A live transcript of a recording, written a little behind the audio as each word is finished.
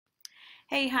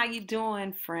Hey, how you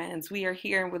doing, friends? We are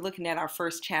here and we're looking at our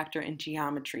first chapter in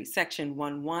geometry, section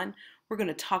 1-1. We're going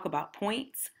to talk about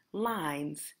points,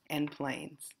 lines, and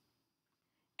planes.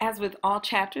 As with all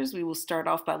chapters, we will start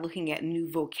off by looking at new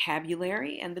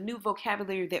vocabulary, and the new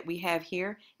vocabulary that we have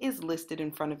here is listed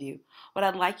in front of you. What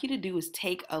I'd like you to do is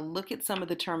take a look at some of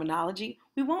the terminology.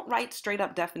 We won't write straight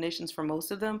up definitions for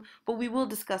most of them, but we will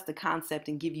discuss the concept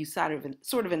and give you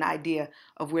sort of an idea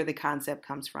of where the concept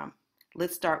comes from.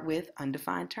 Let's start with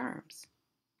undefined terms.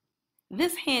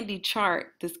 This handy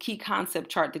chart, this key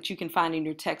concept chart that you can find in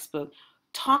your textbook,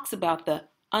 talks about the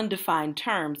undefined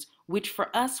terms, which for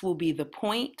us will be the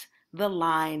point, the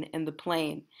line, and the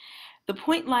plane. The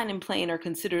point, line, and plane are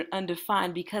considered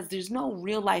undefined because there's no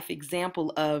real life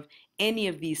example of any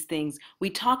of these things. We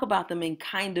talk about them in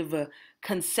kind of a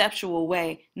conceptual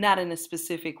way, not in a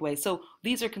specific way. So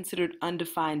these are considered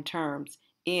undefined terms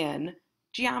in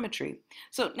geometry.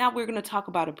 So now we're going to talk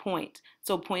about a point.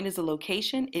 So a point is a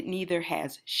location. It neither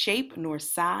has shape nor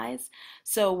size.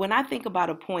 So when I think about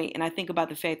a point and I think about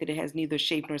the fact that it has neither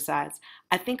shape nor size,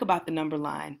 I think about the number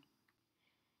line.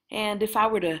 And if I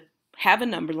were to have a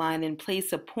number line and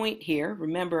place a point here,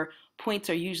 remember points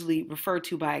are usually referred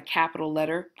to by a capital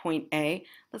letter, point A.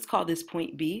 Let's call this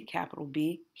point B, capital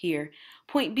B here.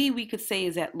 Point B we could say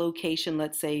is at location,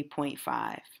 let's say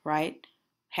 0.5, right?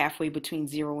 Halfway between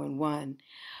 0 and 1.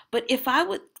 But if I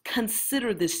would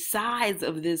consider the size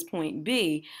of this point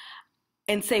B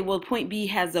and say, well, point B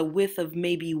has a width of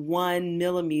maybe 1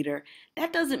 millimeter,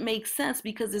 that doesn't make sense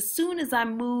because as soon as I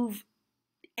move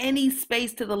any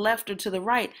space to the left or to the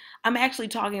right, I'm actually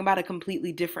talking about a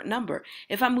completely different number.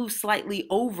 If I move slightly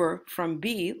over from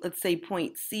B, let's say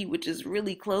point C, which is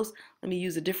really close, let me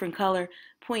use a different color,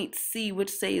 point C, which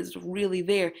say is really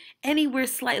there, anywhere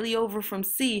slightly over from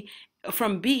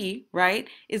B, right,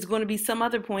 is going to be some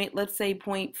other point, let's say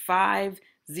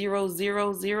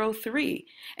 0.50003.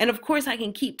 And of course, I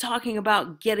can keep talking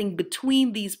about getting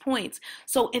between these points.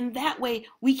 So in that way,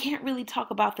 we can't really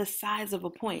talk about the size of a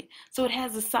point. So it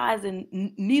has a size and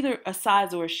neither a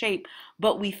size or a shape,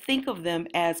 but we think of them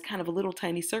as kind of a little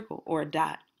tiny circle or a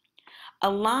dot. A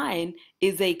line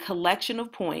is a collection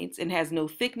of points and has no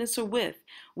thickness or width,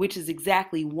 which is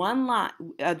exactly one line.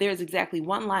 There's exactly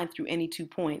one line through any 2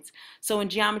 points. So in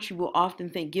geometry, we'll often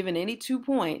think given any 2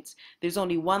 points, there's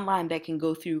only one line that can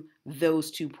go through those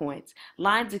 2 points.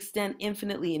 Lines extend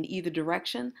infinitely in either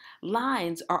direction.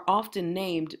 Lines are often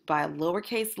named by a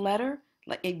lowercase letter,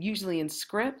 usually in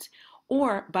script,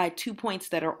 or by 2 points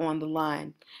that are on the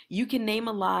line. You can name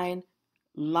a line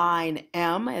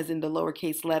M, as in the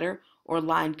lowercase letter, or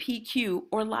line PQ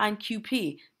or line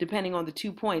QP, depending on the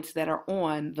 2 points that are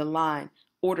on the line.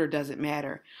 Order doesn't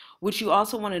matter. What you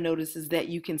also want to notice is that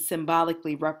you can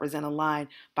symbolically represent a line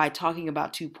by talking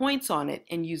about 2 points on it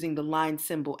and using the line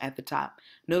symbol at the top.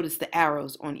 Notice the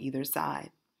arrows on either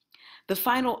side. The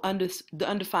final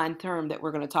undefined term that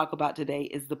we're going to talk about today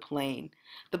is the plane.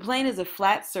 The plane is a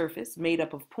flat surface made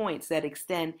up of points that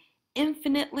extend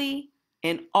infinitely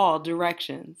in all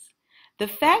directions. The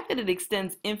fact that it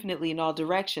extends infinitely in all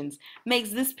directions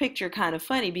makes this picture kind of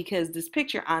funny because this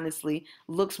picture honestly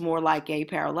looks more like a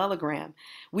parallelogram.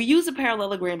 We use a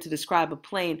parallelogram to describe a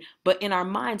plane, but in our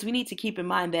minds we need to keep in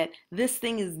mind that this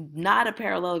thing is not a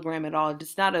parallelogram at all.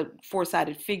 It's not a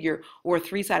 4-sided figure or a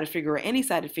 3-sided figure or any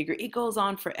sided figure. It goes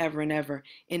on forever and ever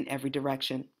in every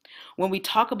direction. When we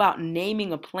talk about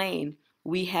naming a plane,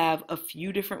 we have a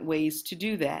few different ways to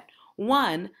do that.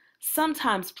 One,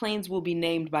 sometimes planes will be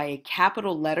named by a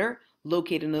capital letter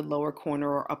located in the lower corner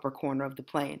or upper corner of the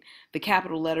plane. The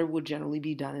capital letter will generally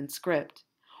be done in script.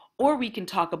 Or we can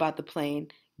talk about the plane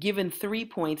given 3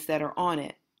 points that are on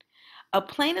it. A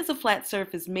plane is a flat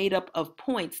surface made up of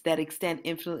points that extend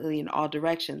infinitely in all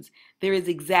directions. There is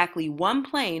exactly one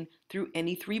plane through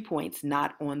any 3 points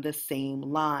not on the same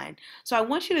line. So I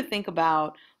want you to think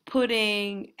about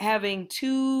having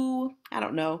two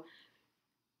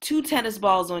tennis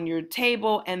balls on your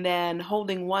table and then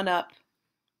holding one up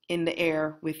in the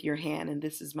air with your hand. And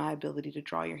this is my ability to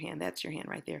draw your hand. That's your hand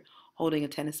right there, holding a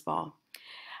tennis ball.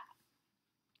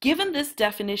 Given this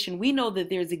definition, we know that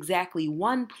there's exactly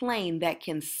one plane that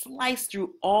can slice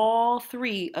through all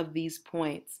 3 of these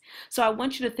points. So I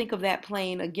want you to think of that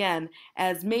plane again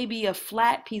as maybe a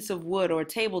flat piece of wood or a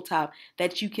tabletop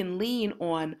that you can lean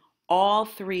on all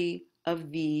 3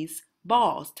 of these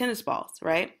balls, tennis balls,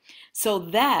 right? So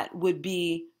that would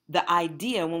be the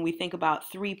idea when we think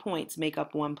about 3 points make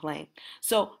up one plane.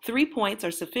 So 3 points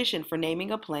are sufficient for naming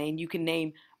a plane. You can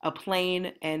name a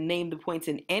plane and name the points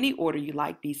in any order you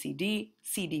like, BCD,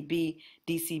 CDB,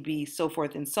 DCB, so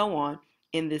forth and so on.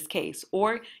 in this case,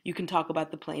 or you can talk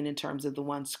about the plane in terms of the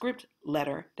one script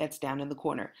letter that's down in the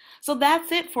corner. So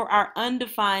that's it for our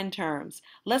undefined terms.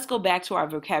 Let's go back to our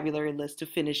vocabulary list to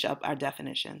finish up our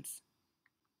definitions.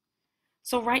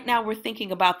 So right now we're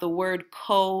thinking about the word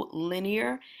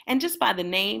collinear, and just by the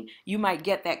name, you might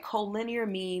get that collinear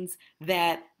means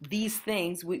that these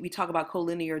things, we talk about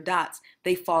collinear dots,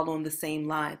 they fall on the same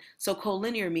line. So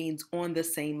collinear means on the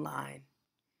same line.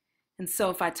 And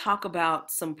so if I talk about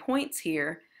some points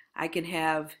here, I can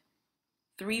have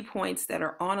 3 points that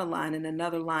are on a line and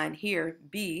another line here,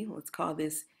 B, let's call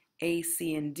this A,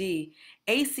 C, and D.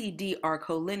 A, C, D are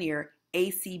collinear,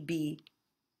 A, C, B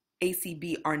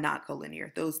are not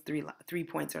collinear. Those three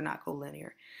points are not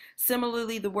collinear.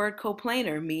 Similarly, the word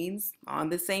coplanar means on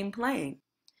the same plane.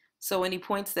 So any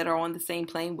points that are on the same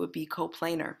plane would be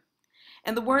coplanar.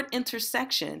 And the word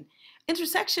intersection.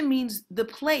 Intersection means the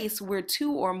place where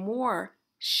two or more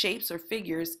shapes or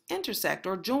figures intersect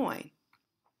or join,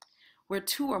 where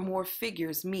two or more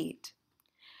figures meet.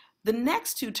 The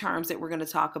next two terms that we're going to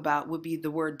talk about would be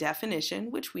the word definition,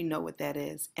 which we know what that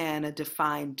is, and a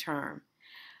defined term.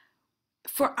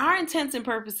 For our intents and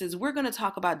purposes, we're going to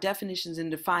talk about definitions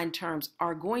and defined terms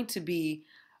are going to be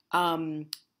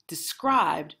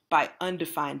described by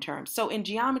undefined terms. So in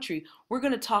geometry, we're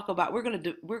going to talk about, we're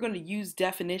going to use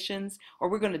definitions, or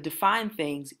we're going to define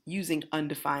things using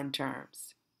undefined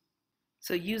terms.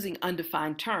 So using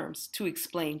undefined terms to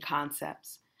explain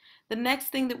concepts. The next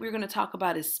thing that we're going to talk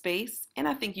about is space, and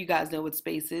I think you guys know what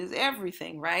space is,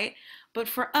 everything, right? But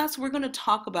for us, we're going to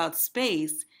talk about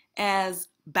space as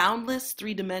boundless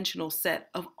three-dimensional set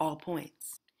of all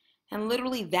points. And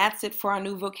literally that's it for our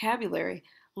new vocabulary.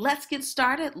 Let's get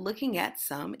started looking at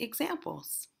some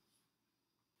examples.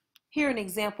 Here in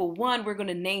example 1, we're going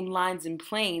to name lines and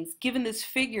planes. Given this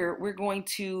figure, we're going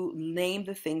to name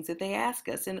the things that they ask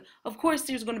us. And of course,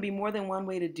 there's going to be more than one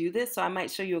way to do this, so I might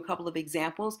show you a couple of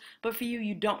examples. But for you,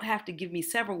 you don't have to give me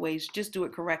several ways. Just do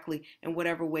it correctly in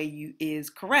whatever way is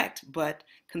correct, but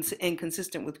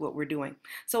consistent with what we're doing.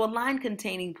 So a line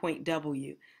containing point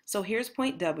W. So here's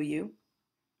point W,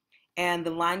 and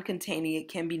the line containing it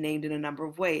can be named in a number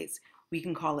of ways. We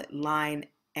can call it line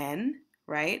N,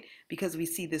 right? Because we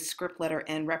see this script letter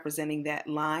N representing that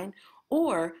line.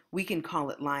 Or we can call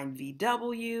it line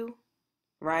VW,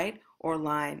 right? Or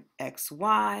line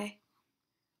XY,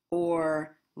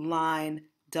 or line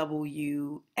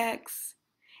WX.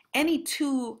 Any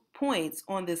 2 points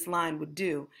on this line would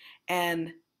do.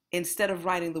 And instead of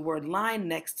writing the word line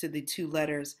next to the 2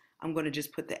 letters, I'm going to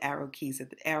just put the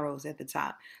arrows at the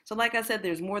top. So like I said,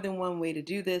 there's more than one way to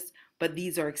do this, but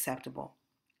these are acceptable.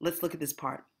 Let's look at this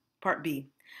part. Part B,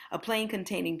 a plane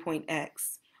containing point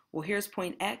X. Well, here's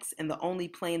point X, and the only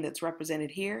plane that's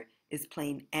represented here is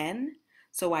plane N.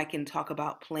 So I can talk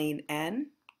about plane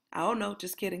N. Oh no,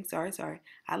 just kidding. Sorry.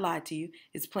 I lied to you.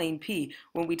 It's plane P.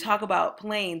 When we talk about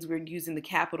planes, we're using the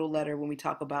capital letter. When we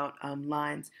talk about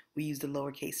lines, we use the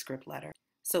lowercase script letter.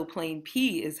 So plane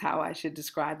P is how I should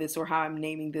describe this, or how I'm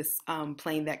naming this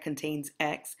plane that contains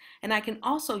X. And I can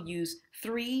also use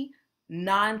 3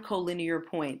 non-collinear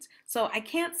points. So I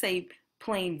can't say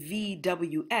plane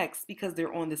VWX because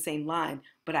they're on the same line,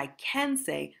 but I can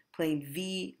say plane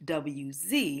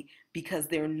VWZ because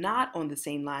they're not on the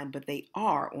same line, but they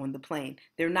are on the plane.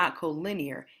 They're not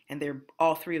collinear, and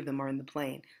all 3 of them are in the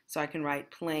plane. So I can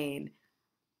write plane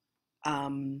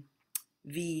VWX,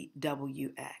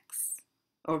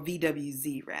 or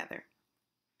VWZ rather.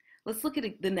 Let's look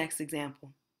at the next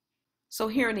example. So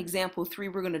here in example 3,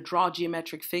 we're going to draw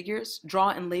geometric figures, draw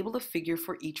and label a figure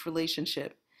for each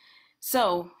relationship.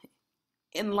 So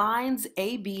in lines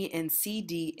A, B, and C,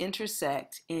 D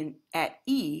intersect at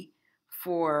E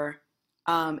for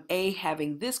A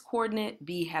having this coordinate,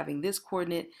 B having this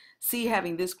coordinate, C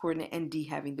having this coordinate, and D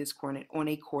having this coordinate on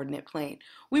a coordinate plane.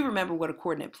 We remember what a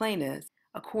coordinate plane is.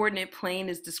 A coordinate plane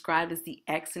is described as the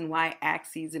X and Y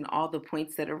axes and all the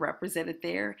points that are represented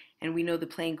there. And we know the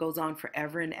plane goes on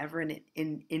forever and ever and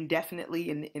indefinitely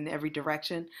in every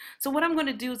direction. So what I'm going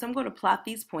to do is I'm going to plot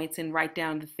these points and write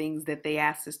down the things that they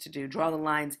asked us to do. Draw the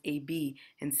lines A, B,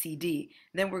 and C, D.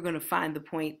 Then we're going to find the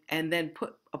point and then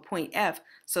put a point F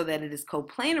so that it is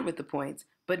coplanar with the points,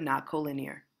 but not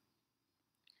collinear.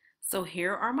 So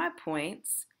here are my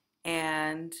points,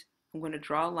 and I'm going to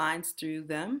draw lines through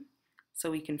them so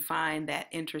we can find that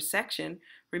intersection.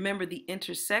 Remember the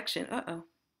intersection,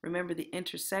 remember the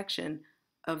intersection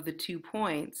of the 2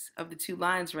 points, of the 2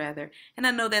 lines rather. And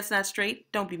I know that's not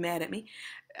straight, don't be mad at me.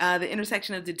 The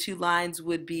intersection of the 2 lines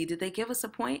would be, did they give us a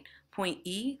point? Point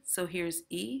E, so here's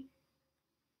E,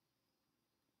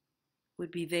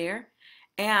 would be there.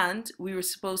 And we were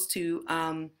supposed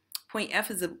to Point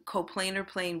F is a coplanar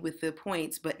plane with the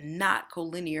points, but not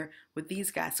collinear with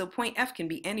these guys. So point F can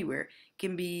be anywhere. It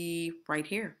can be right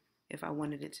here if I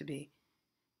wanted it to be.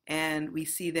 And we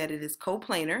see that it is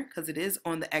coplanar because it is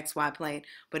on the XY plane,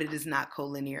 but it is not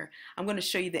collinear. I'm going to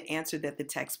show you the answer that the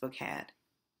textbook had.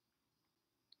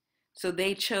 So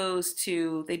they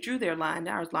drew their line.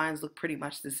 Our lines look pretty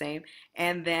much the same.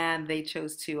 And then they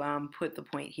chose to put the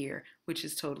point here, which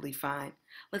is totally fine.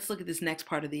 Let's look at this next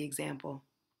part of the example.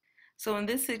 So in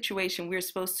this situation, we're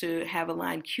supposed to have a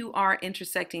line QR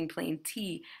intersecting plane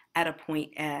T at a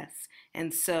point S.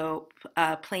 And so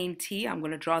plane T, I'm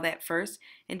going to draw that first.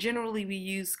 And generally we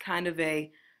use kind of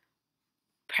a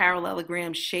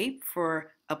parallelogram shape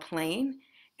for a plane.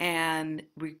 And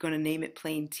we're going to name it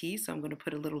plane T. So I'm going to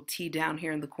put a little T down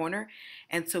here in the corner.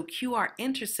 And so QR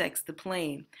intersects the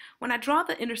plane. When I draw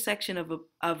the intersection of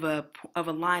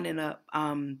a line in a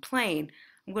plane,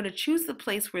 I'm going to choose the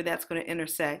place where that's going to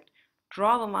intersect.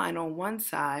 Draw the line on one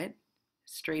side,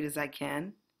 straight as I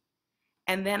can,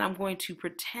 and then I'm going to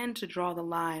pretend to draw the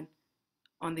line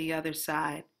on the other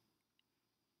side,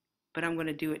 but I'm going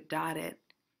to do it dotted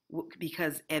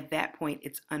because at that point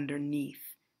it's underneath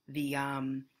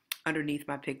underneath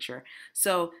my picture.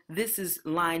 So this is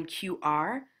line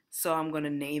QR, so I'm going to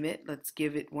name it. Let's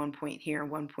give it one point here and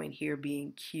one point here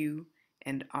being Q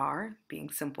and R, being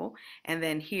simple, and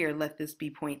then here let this be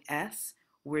point S,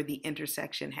 where the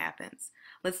intersection happens.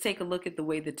 Let's take a look at the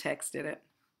way the text did it.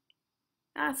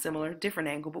 Similar, different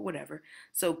angle, but whatever.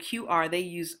 So QR, they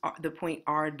use the point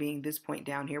R being this point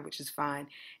down here, which is fine,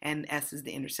 and S is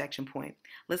the intersection point.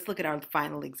 Let's look at our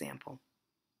final example.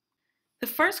 The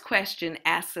first question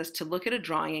asks us to look at a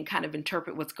drawing and kind of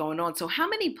interpret what's going on. So how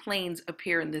many planes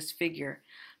appear in this figure?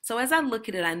 So as I look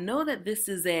at it, I know that this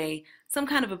is some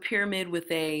kind of a pyramid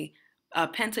with a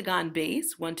pentagon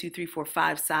base, 1, 2, 3, 4,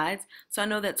 5 sides. So I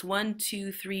know that's 1,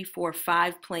 2, 3, 4,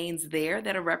 5 planes there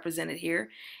that are represented here.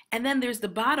 And then there's the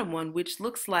bottom one, which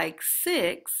looks like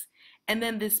 6. And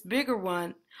then this bigger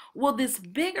one, well, this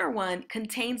bigger one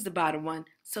contains the bottom one.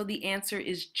 So the answer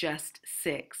is just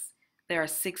 6. There are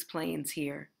 6 planes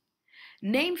here.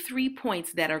 Name 3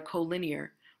 points that are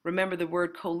collinear. Remember, the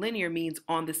word collinear means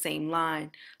on the same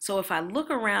line. So if I look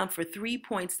around for 3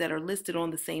 points that are listed on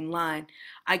the same line,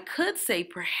 I could say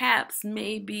perhaps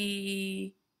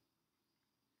maybe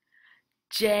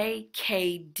J,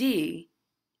 K, D.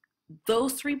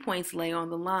 Those 3 points lay on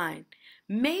the line.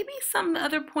 Maybe some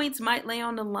other points might lay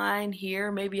on the line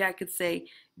here. Maybe I could say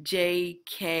J,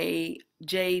 K,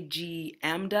 J, G,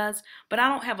 M does, but I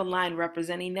don't have a line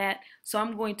representing that. So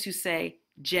I'm going to say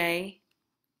J,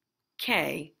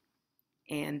 K,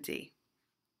 and D.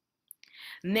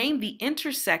 Name the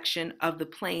intersection of the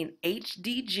plane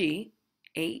HDG,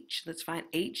 let's find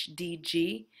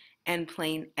HDG, and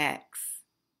plane X,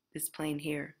 this plane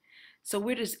here. So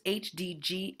where does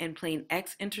HDG and plane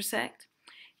X intersect?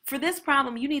 For this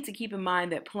problem, you need to keep in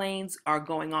mind that planes are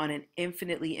going on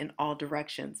infinitely in all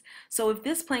directions. So if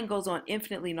this plane goes on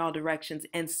infinitely in all directions,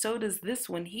 and so does this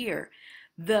one here,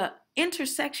 the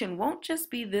intersection won't just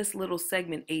be this little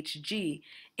segment HG,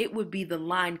 it would be the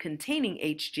line containing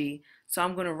HG. So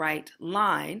I'm going to write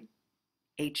line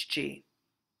HG.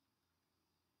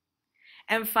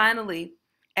 And finally,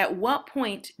 at what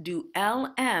point do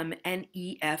LM and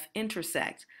EF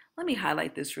intersect? Let me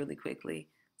highlight this really quickly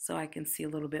so I can see a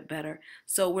little bit better.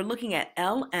 So we're looking at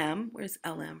LM. Where's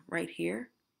LM? Right here.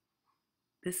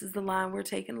 This is the line we're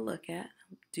taking a look at.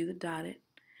 Do the dotted.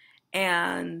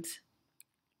 And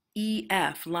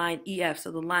EF, line EF,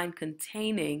 so the line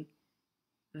containing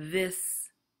this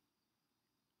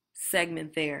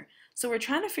segment there. So we're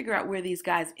trying to figure out where these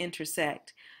guys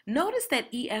intersect. Notice that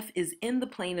EF is in the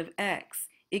plane of X.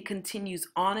 It continues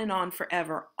on and on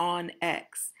forever on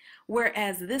X.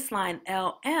 Whereas this line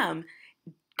LM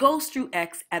goes through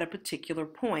X at a particular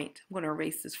point. I'm going to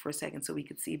erase this for a second so we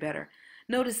can see better.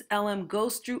 Notice LM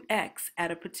goes through X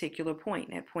at a particular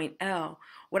point, at point L.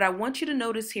 What I want you to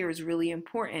notice here is really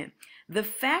important. The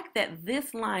fact that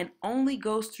this line only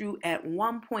goes through at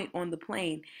one point on the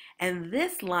plane, and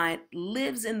this line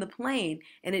lives in the plane,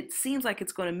 and it seems like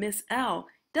it's going to miss L,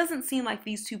 doesn't seem like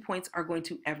these 2 points are going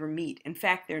to ever meet. In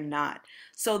fact, they're not.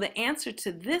 So the answer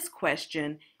to this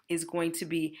question is going to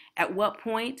be at what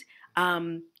point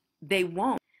they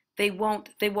won't. They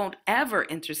won't ever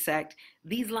intersect.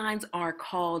 These lines are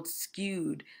called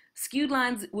skewed. Skewed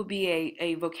lines would be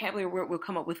a vocabulary word we'll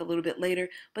come up with a little bit later,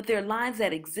 but they're lines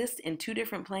that exist in 2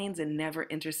 different planes and never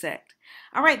intersect.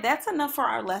 All right, that's enough for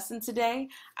our lesson today.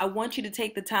 I want you to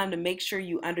take the time to make sure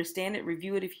you understand it,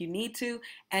 review it if you need to,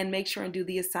 and make sure and do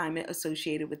the assignment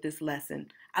associated with this lesson.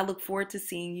 I look forward to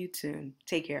seeing you soon.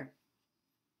 Take care.